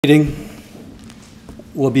Reading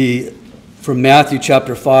will be from Matthew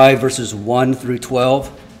chapter 5, verses 1 through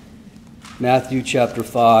 12. Matthew chapter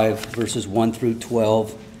 5, verses 1 through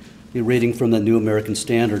 12. Be reading from the New American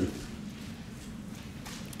Standard.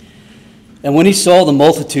 And when he saw the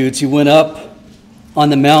multitudes, he went up on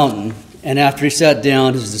the mountain, and after he sat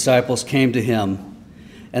down, his disciples came to him.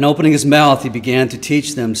 And opening his mouth, he began to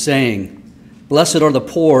teach them, saying, Blessed are the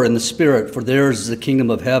poor in the spirit, for theirs is the kingdom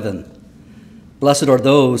of heaven. Blessed are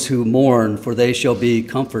those who mourn, for they shall be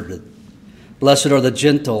comforted. Blessed are the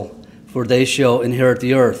gentle, for they shall inherit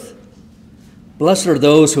the earth. Blessed are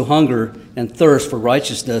those who hunger and thirst for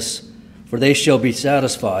righteousness, for they shall be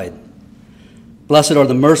satisfied. Blessed are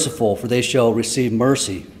the merciful, for they shall receive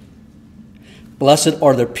mercy. Blessed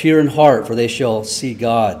are the pure in heart, for they shall see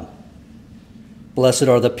God. Blessed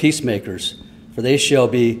are the peacemakers, for they shall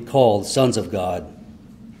be called sons of God.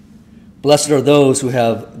 Blessed are those who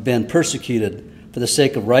have been persecuted for the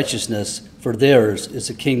sake of righteousness, for theirs is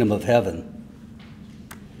the kingdom of heaven.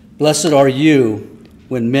 Blessed are you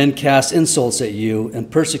when men cast insults at you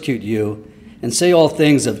and persecute you and say all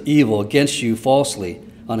things of evil against you falsely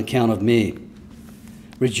on account of me.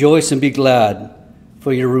 Rejoice and be glad,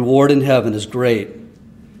 for your reward in heaven is great.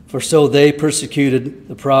 For so they persecuted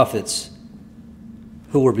the prophets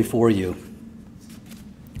who were before you.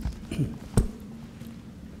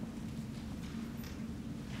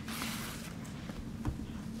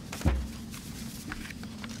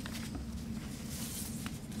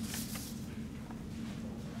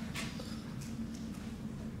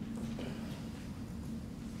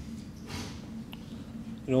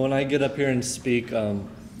 You know, when I get up here and speak, I'm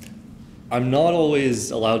not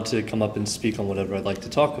always allowed to come up and speak on whatever I'd like to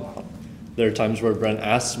talk about. There are times where Brent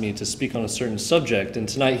asks me to speak on a certain subject, and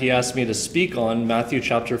tonight he asked me to speak on Matthew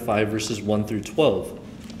chapter 5, verses 1 through 12,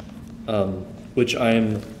 which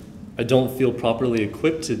I don't feel properly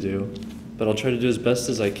equipped to do, but I'll try to do as best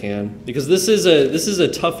as I can, because this is a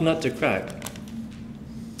tough nut to crack.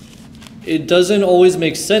 It doesn't always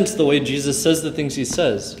make sense the way Jesus says the things he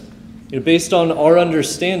says. You know, based on our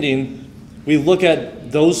understanding, we look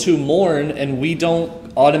at those who mourn and we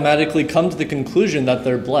don't automatically come to the conclusion that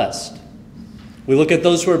they're blessed. We look at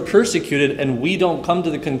those who are persecuted and we don't come to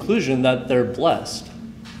the conclusion that they're blessed.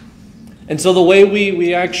 And so the way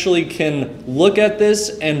we actually can look at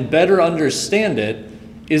this and better understand it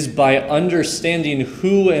is by understanding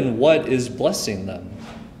who and what is blessing them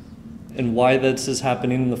and why this is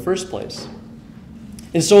happening in the first place.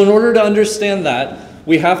 And so in order to understand that,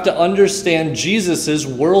 we have to understand Jesus'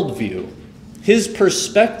 worldview, his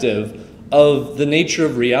perspective of the nature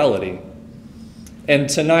of reality. And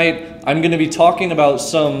tonight, I'm going to be talking about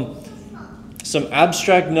some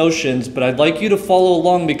abstract notions, but I'd like you to follow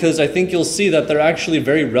along because I think you'll see that they're actually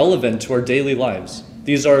very relevant to our daily lives.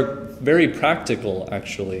 These are very practical,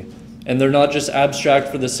 actually, and they're not just abstract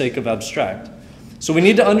for the sake of abstract. So we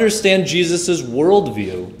need to understand Jesus'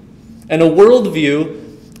 worldview. And a worldview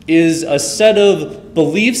is a set of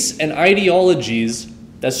beliefs and ideologies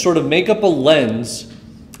that sort of make up a lens,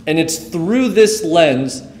 and it's through this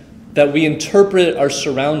lens that we interpret our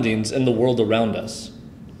surroundings and the world around us.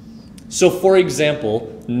 So, for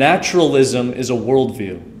example, naturalism is a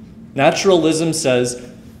worldview. Naturalism says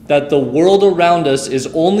that the world around us is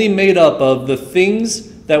only made up of the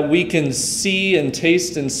things that we can see and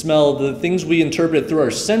taste and smell, the things we interpret through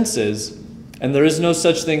our senses, and there is no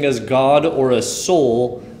such thing as God or a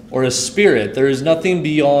soul or a spirit. There is nothing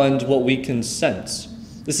beyond what we can sense.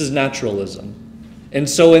 This is naturalism. And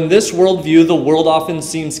so in this worldview, the world often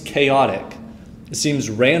seems chaotic. It seems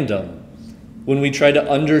random when we try to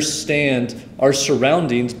understand our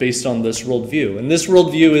surroundings based on this worldview. And this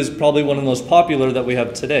worldview is probably one of the most popular that we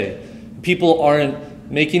have today. People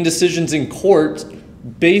aren't making decisions in court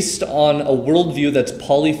based on a worldview that's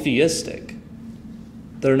polytheistic.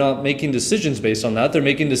 They're not making decisions based on that. They're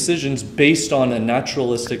making decisions based on a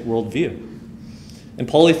naturalistic worldview. And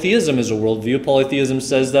polytheism is a worldview. Polytheism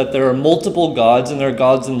says that there are multiple gods, and there are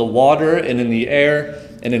gods in the water and in the air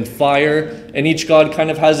and in fire, and each god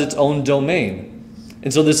kind of has its own domain.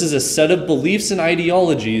 And so this is a set of beliefs and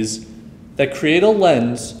ideologies that create a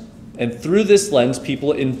lens, and through this lens,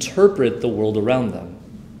 people interpret the world around them.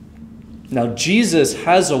 Now, Jesus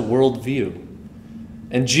has a worldview.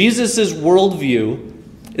 And Jesus' worldview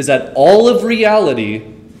is that all of reality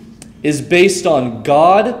is based on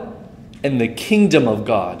God and the kingdom of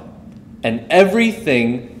God. And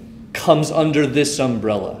everything comes under this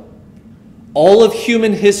umbrella. All of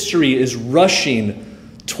human history is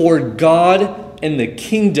rushing toward God and the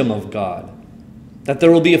kingdom of God. That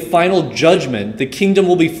there will be a final judgment. The kingdom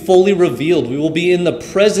will be fully revealed. We will be in the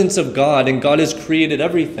presence of God, and God has created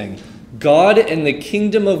everything God and the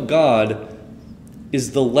kingdom of God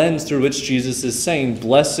is the lens through which Jesus is saying,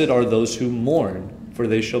 blessed are those who mourn, for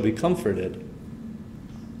they shall be comforted.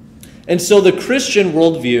 And so the Christian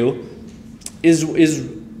worldview is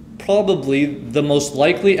probably the most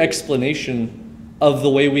likely explanation of the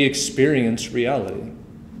way we experience reality.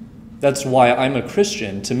 That's why I'm a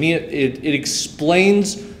Christian. To me, it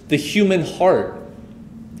explains the human heart,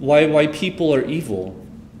 why people are evil,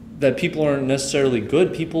 that people aren't necessarily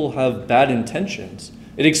good, people have bad intentions.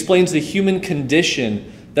 It explains the human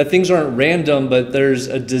condition, that things aren't random, but there's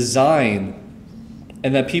a design,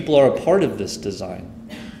 and that people are a part of this design.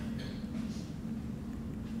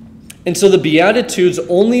 And so the Beatitudes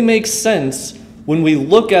only make sense when we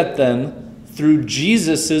look at them through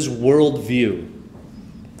Jesus' worldview,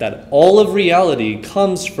 that all of reality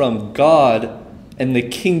comes from God and the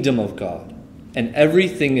kingdom of God, and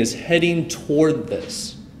everything is heading toward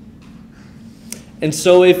this. And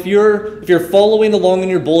so if you're following along in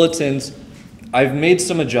your bulletins, I've made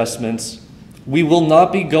some adjustments. We will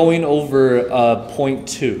not be going over point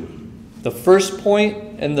 2. The first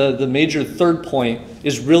point and the major third point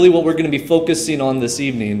is really what we're going to be focusing on this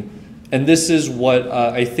evening. And this is what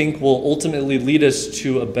I think will ultimately lead us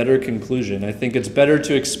to a better conclusion. I think it's better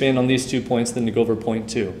to expand on these 2 points than to go over point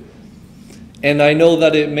 2. And I know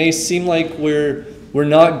that it may seem like we're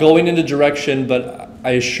not going in a direction, but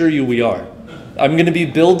I assure you we are. I'm going to be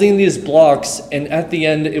building these blocks, and at the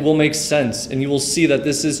end it will make sense, and you will see that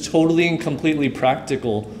this is totally and completely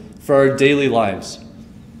practical for our daily lives.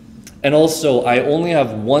 And also, I only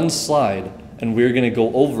have one slide, and we're going to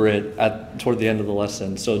go over it toward the end of the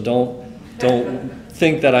lesson. So don't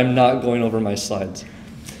think that I'm not going over my slides.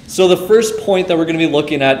 So the first point that we're going to be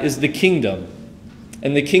looking at is the kingdom,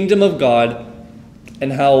 and the kingdom of God,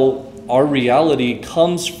 and how our reality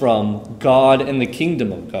comes from God and the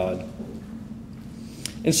kingdom of God.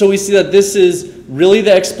 And so we see that this is really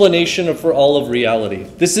the explanation for all of reality.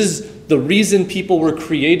 This is the reason people were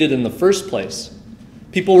created in the first place.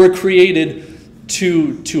 People were created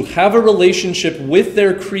to have a relationship with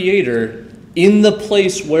their Creator in the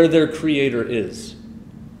place where their Creator is.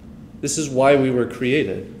 This is why we were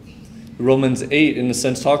created. Romans 8, in a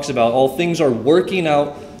sense, talks about all things are working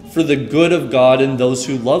out for the good of God and those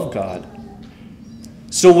who love God.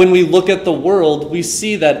 So when we look at the world, we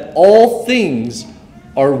see that all things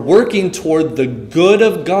are working toward the good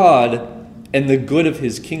of God and the good of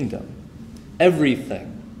His kingdom. Everything.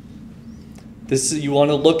 You want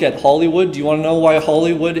to look at Hollywood? Do you want to know why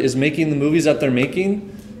Hollywood is making the movies that they're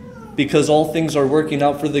making? Because all things are working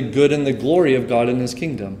out for the good and the glory of God and His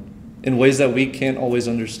kingdom in ways that we can't always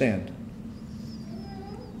understand.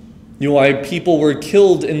 You know why people were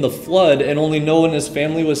killed in the flood and only Noah and his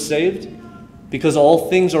family was saved? Because all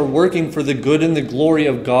things are working for the good and the glory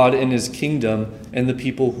of God and His kingdom and the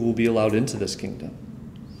people who will be allowed into this kingdom.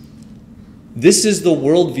 This is the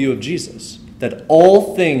worldview of Jesus, that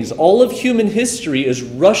all things, all of human history is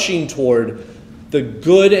rushing toward the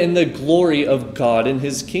good and the glory of God and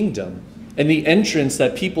His kingdom and the entrance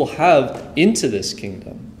that people have into this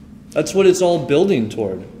kingdom. That's what it's all building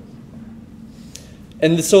toward.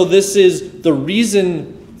 And so this is the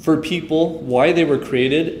reason for people, why they were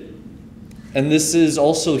created. And this is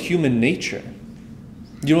also human nature.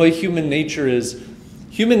 You know what human nature is?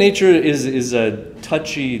 Human nature is a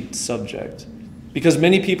touchy subject because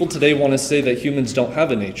many people today want to say that humans don't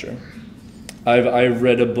have a nature. I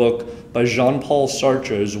read a book by Jean-Paul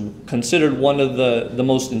Sartre, who's considered one of the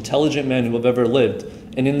most intelligent men who have ever lived.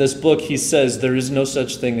 And in this book, he says there is no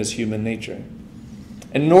such thing as human nature.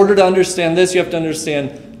 And in order to understand this, you have to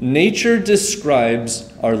understand nature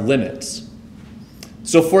describes our limits.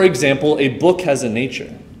 So, for example, a book has a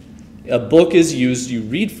nature. A book is used, you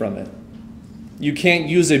read from it. You can't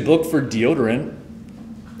use a book for deodorant.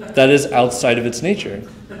 That is outside of its nature.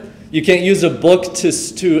 You can't use a book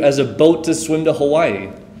as a boat to swim to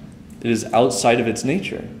Hawaii. It is outside of its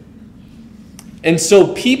nature. And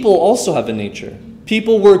so people also have a nature.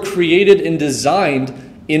 People were created and designed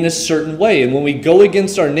in a certain way. And when we go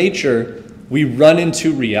against our nature, we run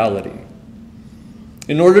into reality.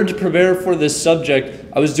 In order to prepare for this subject,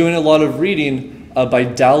 I was doing a lot of reading by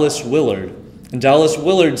Dallas Willard. And Dallas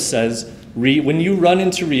Willard says, when you run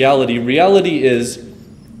into reality, reality is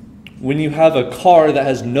when you have a car that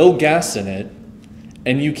has no gas in it,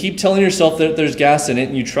 and you keep telling yourself that there's gas in it,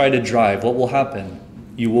 and you try to drive, what will happen?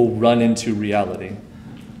 You will run into reality,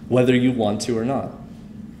 whether you want to or not.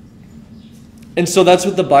 And so that's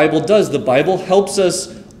what the Bible does. The Bible helps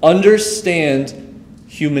us understand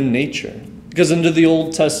human nature. Because under the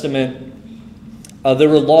Old Testament, there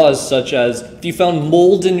were laws such as if you found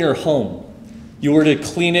mold in your home, you were to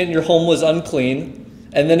clean it and your home was unclean,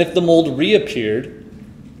 And then if the mold reappeared,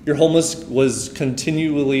 your home was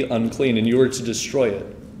continually unclean and you were to destroy it.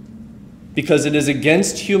 Because it is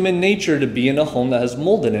against human nature to be in a home that has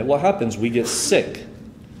mold in it. What happens? We get sick.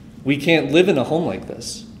 We can't live in a home like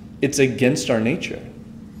this. It's against our nature.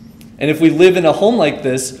 And if we live in a home like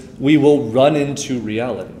this, we will run into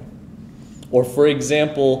reality. Or for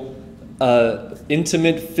example,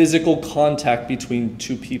 intimate physical contact between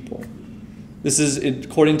two people. This is,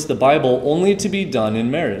 according to the Bible, only to be done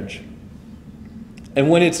in marriage. And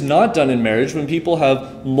when it's not done in marriage, when people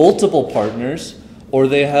have multiple partners, or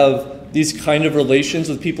they have these kind of relations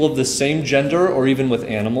with people of the same gender, or even with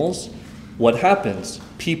animals, what happens?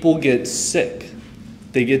 People get sick.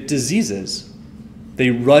 They get diseases.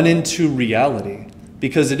 They run into reality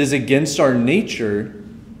because it is against our nature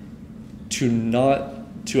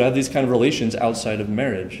to have these kind of relations outside of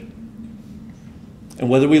marriage. And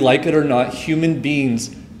whether we like it or not, human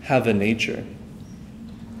beings have a nature.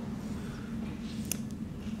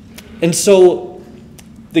 And so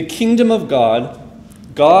the kingdom of God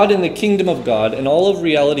and the kingdom of God, and all of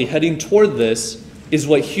reality heading toward this is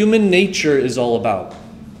what human nature is all about.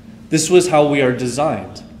 This was how we are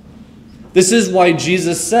designed. This is why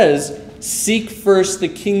Jesus says, seek first the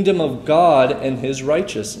kingdom of God and his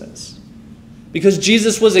righteousness. Because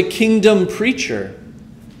Jesus was a kingdom preacher.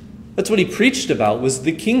 That's what he preached about, was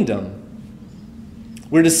the kingdom.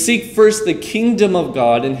 We're to seek first the kingdom of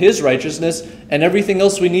God and his righteousness, and everything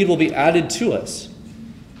else we need will be added to us.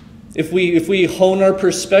 If we hone our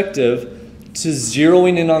perspective to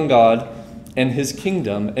zeroing in on God and his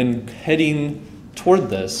kingdom and heading toward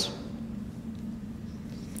this.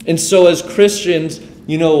 And so as Christians,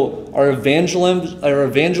 our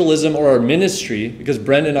evangelism or our ministry, because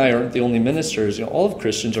Brent and I aren't the only ministers, all of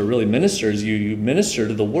Christians are really ministers. You minister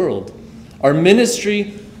to the world. Our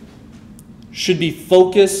ministry should be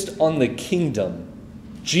focused on the kingdom.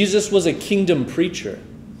 Jesus was a kingdom preacher.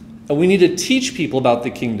 And we need to teach people about the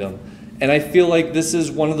kingdom. And I feel like this is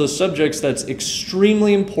one of those subjects that's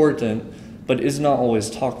extremely important, but is not always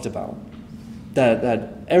talked about.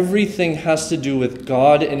 That everything has to do with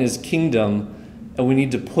God and his kingdom, and we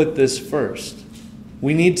need to put this first.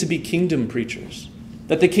 We need to be kingdom preachers.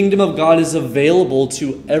 That the kingdom of God is available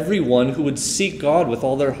to everyone who would seek God with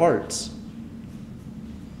all their hearts.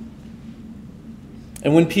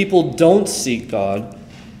 And when people don't seek God,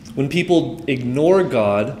 when people ignore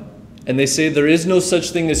God, and they say there is no such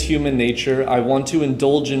thing as human nature, I want to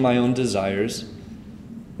indulge in my own desires,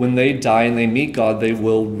 when they die and they meet God, they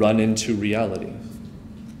will run into reality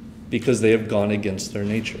because they have gone against their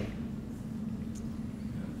nature.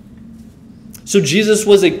 So Jesus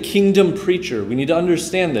was a kingdom preacher. We need to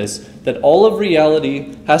understand this, that all of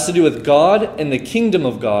reality has to do with God and the kingdom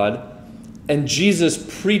of God, and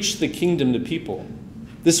Jesus preached the kingdom to people.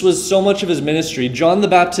 This was so much of his ministry. John the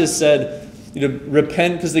Baptist said,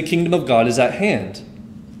 repent because the kingdom of God is at hand.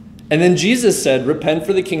 And then Jesus said, repent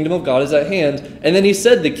for the kingdom of God is at hand. And then he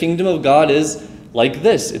said, the kingdom of God is like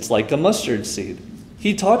this. It's like a mustard seed.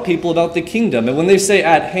 He taught people about the kingdom. And when they say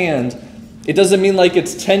at hand, it doesn't mean like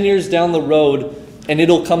it's 10 years down the road and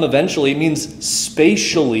it'll come eventually. It means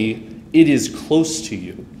spatially, it is close to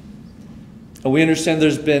you. And we understand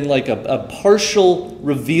there's been like a partial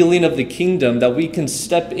revealing of the kingdom that we can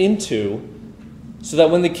step into, so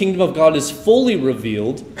that when the kingdom of God is fully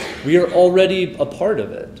revealed, we are already a part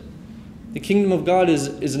of it. The kingdom of God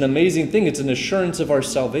is an amazing thing. It's an assurance of our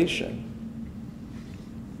salvation.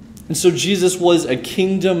 And so Jesus was a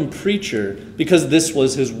kingdom preacher because this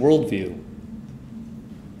was his worldview.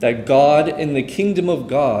 That God in the kingdom of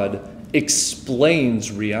God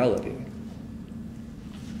explains reality.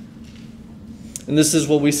 And this is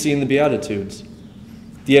what we see in the Beatitudes.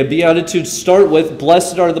 The Beatitudes start with,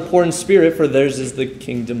 blessed are the poor in spirit, for theirs is the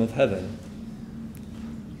kingdom of heaven.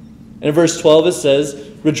 And in verse 12 it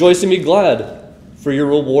says, rejoice and be glad, for your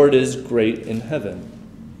reward is great in heaven.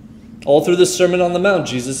 All through the Sermon on the Mount,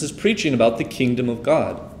 Jesus is preaching about the kingdom of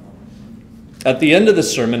God. At the end of the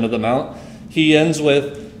Sermon on the Mount, he ends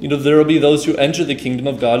with, there will be those who enter the kingdom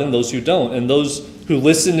of God and those who don't. And those who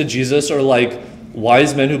listen to Jesus are like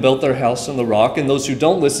wise men who built their house on the rock, and those who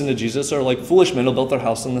don't listen to Jesus are like foolish men who built their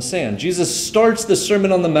house on the sand. Jesus starts the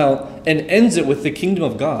Sermon on the Mount and ends it with the kingdom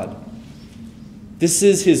of God. This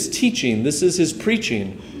is his teaching. This is his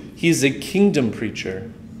preaching. He's a kingdom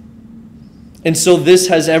preacher. And so this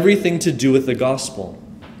has everything to do with the gospel.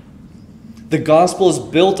 The gospel is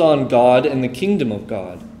built on God and the kingdom of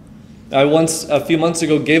God. I a few months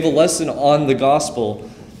ago, gave a lesson on the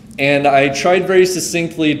gospel, and I tried very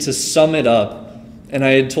succinctly to sum it up. And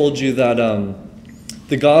I had told you that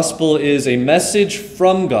the gospel is a message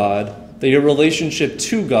from God, that your relationship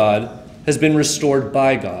to God has been restored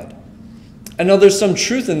by God. I know there's some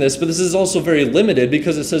truth in this, but this is also very limited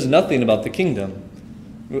because it says nothing about the kingdom.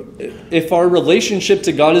 If our relationship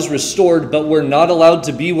to God is restored, but we're not allowed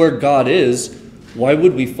to be where God is, why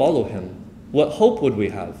would we follow him? What hope would we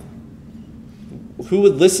have? Who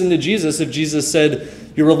would listen to Jesus if Jesus said,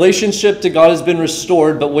 your relationship to God has been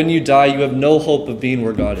restored, but when you die, you have no hope of being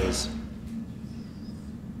where God is?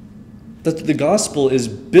 That the gospel is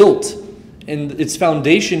built and its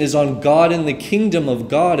foundation is on God and the kingdom of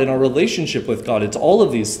God and our relationship with God. It's all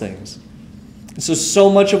of these things. And so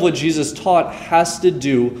much of what Jesus taught has to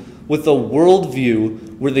do with a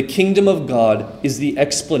worldview where the kingdom of God is the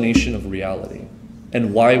explanation of reality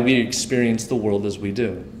and why we experience the world as we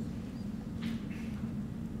do.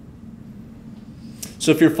 So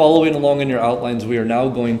if you're following along in your outlines, we are now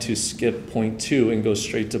going to skip point 2 and go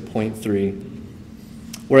straight to point 3,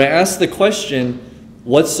 where I ask the question,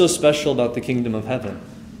 what's so special about the kingdom of heaven?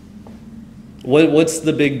 What's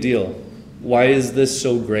the big deal? Why is this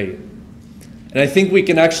so great? And I think we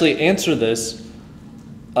can actually answer this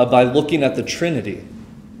by looking at the Trinity.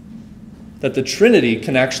 That the Trinity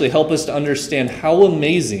can actually help us to understand how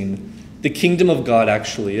amazing the kingdom of God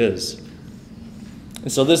actually is.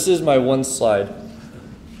 And so this is my one slide.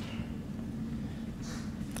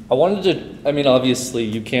 I wanted to, obviously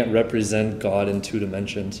you can't represent God in 2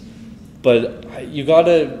 dimensions, but you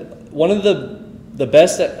gotta, one of the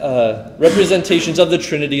best representations of the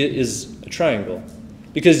Trinity is a triangle.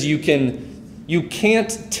 Because you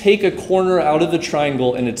can't take a corner out of the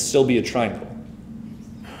triangle and it still be a triangle.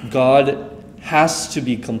 God has to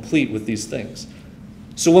be complete with these things.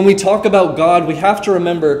 So when we talk about God, we have to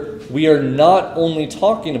remember we are not only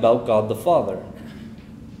talking about God the Father.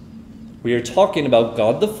 We are talking about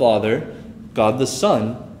God the Father, God the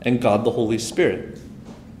Son, and God the Holy Spirit.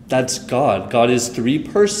 That's God. God is 3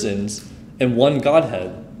 persons and one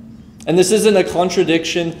Godhead. And this isn't a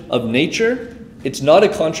contradiction of nature. It's not a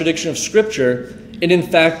contradiction of Scripture. It, in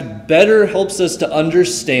fact, better helps us to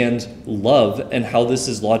understand love and how this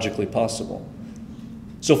is logically possible.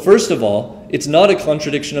 So first of all, it's not a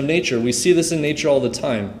contradiction of nature. We see this in nature all the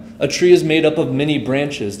time. A tree is made up of many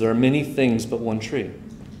branches. There are many things but one tree.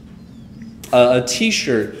 A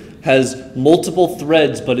t-shirt has multiple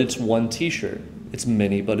threads, but it's one t-shirt. It's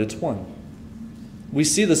many, but it's one. We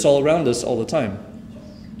see this all around us all the time.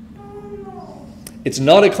 It's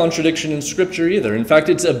not a contradiction in Scripture either. In fact,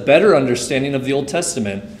 it's a better understanding of the Old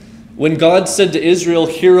Testament. When God said to Israel,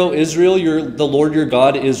 "Hear, O Israel, the Lord your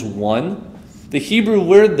God is one," the Hebrew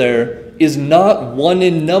word there is not one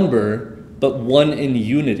in number, but one in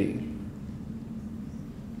unity.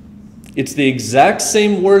 It's the exact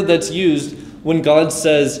same word that's used when God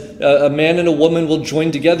says a man and a woman will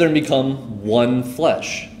join together and become one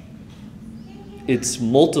flesh. It's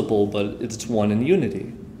multiple, but it's one in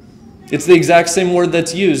unity. It's the exact same word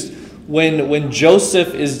that's used when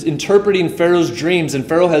Joseph is interpreting Pharaoh's dreams, and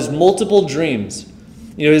Pharaoh has multiple dreams.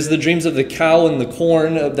 He has the dreams of the cow and the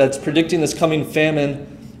corn that's predicting this coming famine.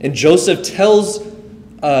 And Joseph tells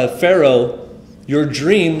Pharaoh, your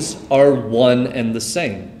dreams are one and the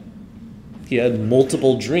same. He had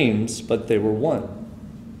multiple dreams, but they were one.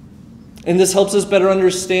 And this helps us better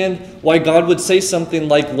understand why God would say something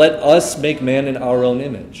like, let us make man in our own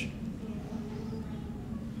image.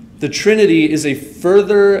 The Trinity is a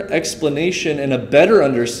further explanation and a better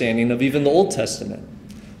understanding of even the Old Testament.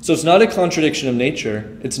 So it's not a contradiction of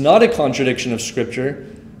nature. It's not a contradiction of Scripture.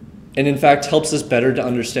 And in fact, helps us better to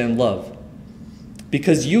understand love.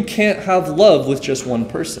 Because you can't have love with just one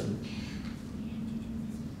person.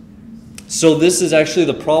 So this is actually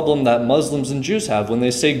the problem that Muslims and Jews have. When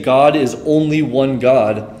they say God is only one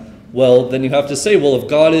God, well, then you have to say, well, if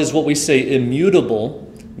God is what we say immutable,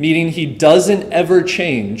 meaning he doesn't ever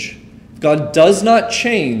change, God does not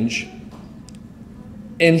change,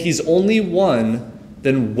 and he's only one,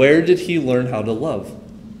 then where did he learn how to love?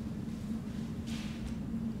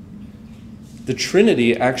 The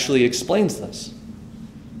Trinity actually explains this.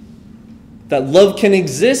 That love can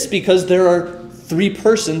exist because there are 3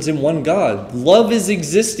 persons in one God. Love is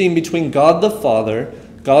existing between God the Father,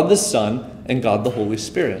 God the Son, and God the Holy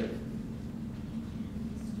Spirit.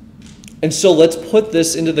 And so let's put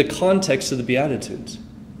this into the context of the Beatitudes.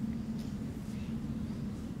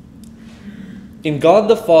 In God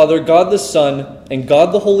the Father, God the Son, and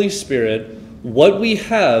God the Holy Spirit, what we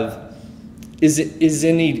have is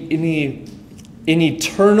an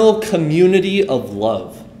eternal community of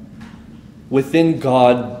love within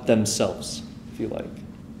God themselves, if you like.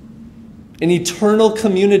 An eternal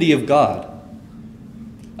community of God,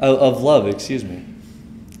 of love, excuse me.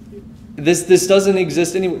 This doesn't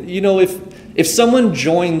exist anywhere. You know, if If someone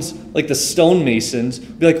joins like the stonemasons,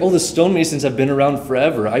 be like, oh, the stonemasons have been around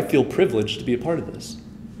forever. I feel privileged to be a part of this.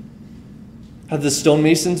 Have the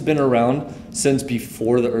stonemasons been around since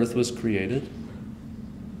before the earth was created?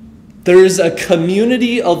 There is a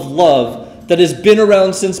community of love that has been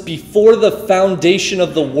around since before the foundation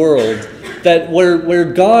of the world, that where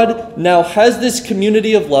God now has this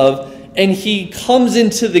community of love, and he comes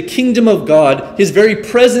into the kingdom of God. His very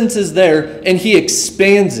presence is there, and he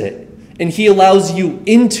expands it, and he allows you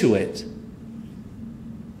into it.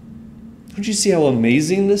 Don't you see how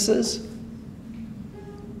amazing this is?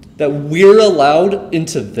 That we're allowed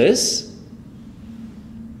into this?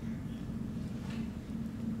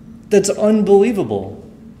 That's unbelievable.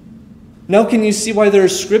 Now can you see why there are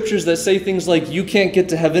scriptures that say things like you can't get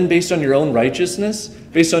to heaven based on your own righteousness,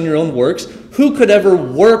 based on your own works? Who could ever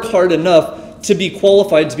work hard enough to be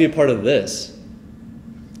qualified to be a part of this?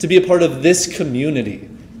 To be a part of this community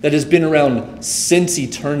that has been around since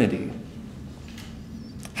eternity?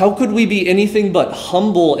 How could we be anything but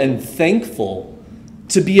humble and thankful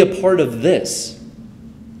to be a part of this?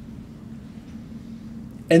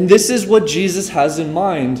 And this is what Jesus has in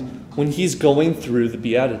mind when he's going through the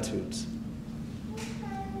Beatitudes.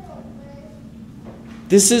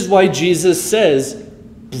 This is why Jesus says,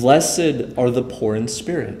 "Blessed are the poor in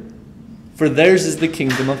spirit, for theirs is the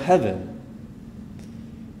kingdom of heaven."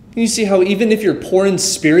 You see how even if you're poor in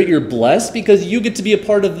spirit, you're blessed because you get to be a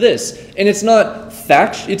part of this. And it's not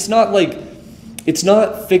fact, it's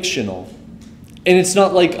not fictional. And it's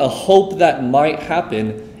not like a hope that might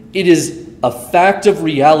happen. It is a fact of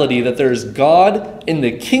reality that there is God in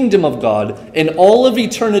the kingdom of God, and all of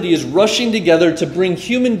eternity is rushing together to bring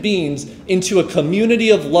human beings into a community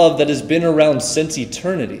of love that has been around since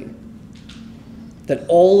eternity. That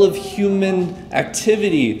all of human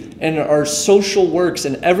activity and our social works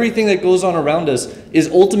and everything that goes on around us is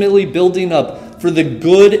ultimately building up for the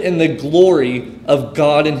good and the glory of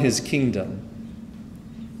God and his kingdom.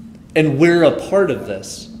 And we're a part of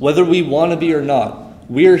this, whether we want to be or not.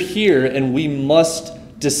 We're here, and we must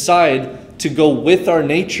decide to go with our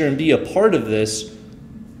nature and be a part of this,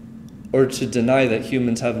 or to deny that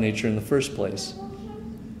humans have nature in the first place,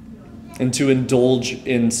 and to indulge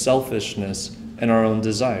in selfishness and our own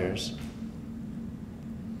desires.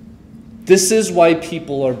 This is why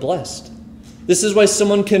people are blessed. This is why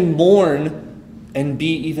someone can mourn and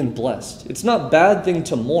be even blessed. It's not a bad thing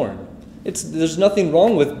to mourn. There's nothing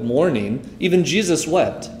wrong with mourning. Even Jesus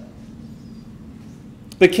wept.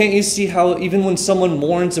 But can't you see how even when someone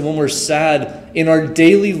mourns and when we're sad in our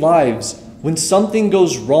daily lives, when something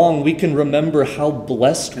goes wrong, we can remember how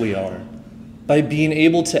blessed we are by being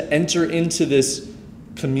able to enter into this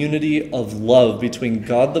community of love between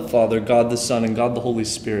God the Father, God the Son, and God the Holy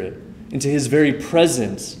Spirit, into his very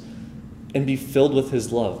presence, and be filled with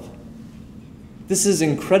his love. This is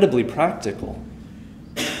incredibly practical.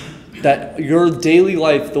 That your daily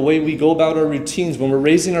life, the way we go about our routines, when we're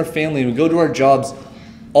raising our family, we go to our jobs,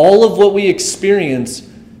 all of what we experience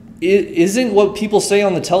isn't what people say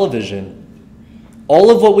on the television. All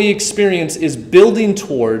of what we experience is building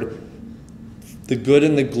toward the good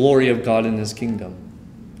and the glory of God in his kingdom.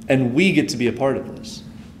 And we get to be a part of this.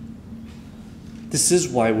 This is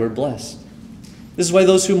why we're blessed. This is why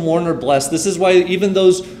those who mourn are blessed. This is why even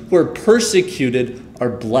those who are persecuted are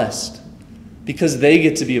blessed. Because they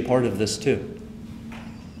get to be a part of this too.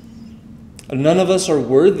 None of us are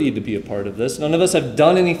worthy to be a part of this. None of us have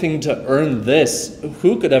done anything to earn this.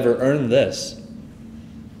 Who could ever earn this?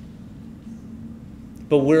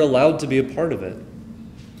 But we're allowed to be a part of it.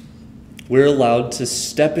 We're allowed to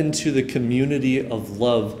step into the community of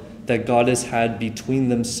love that God has had between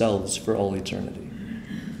themselves for all eternity.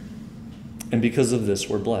 And because of this,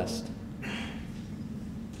 we're blessed.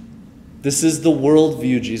 This is the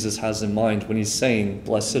worldview Jesus has in mind when he's saying,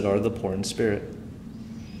 "Blessed are the poor in spirit."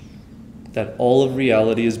 That all of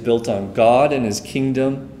reality is built on God and his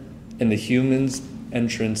kingdom and the human's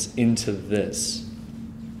entrance into this.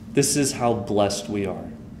 This is how blessed we are.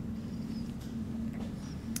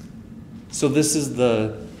 So this is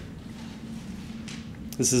the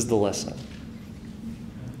lesson.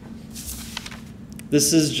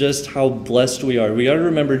 This is just how blessed we are. We got to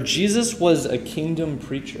remember, Jesus was a kingdom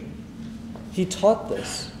preacher. He taught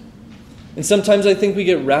this. And sometimes I think we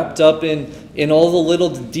get wrapped up in all the little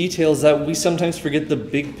details that we sometimes forget the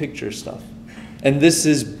big picture stuff. And this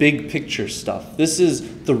is big picture stuff. This is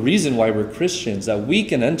the reason why we're Christians, that we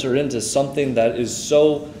can enter into something that is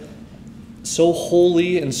so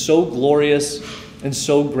holy and so glorious and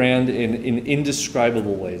so grand in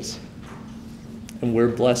indescribable ways. And we're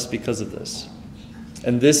blessed because of this.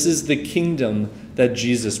 And this is the kingdom that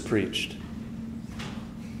Jesus preached.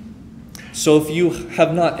 So if you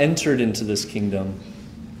have not entered into this kingdom,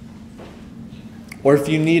 or if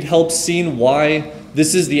you need help seeing why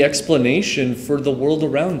this is the explanation for the world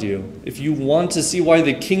around you, if you want to see why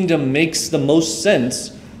the kingdom makes the most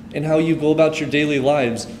sense in how you go about your daily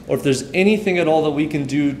lives, or if there's anything at all that we can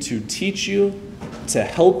do to teach you, to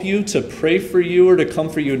help you, to pray for you, or to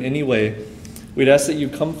comfort you in any way, we'd ask that you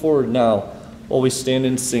come forward now while we stand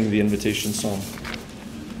and sing the invitation psalm.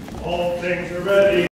 All things are ready.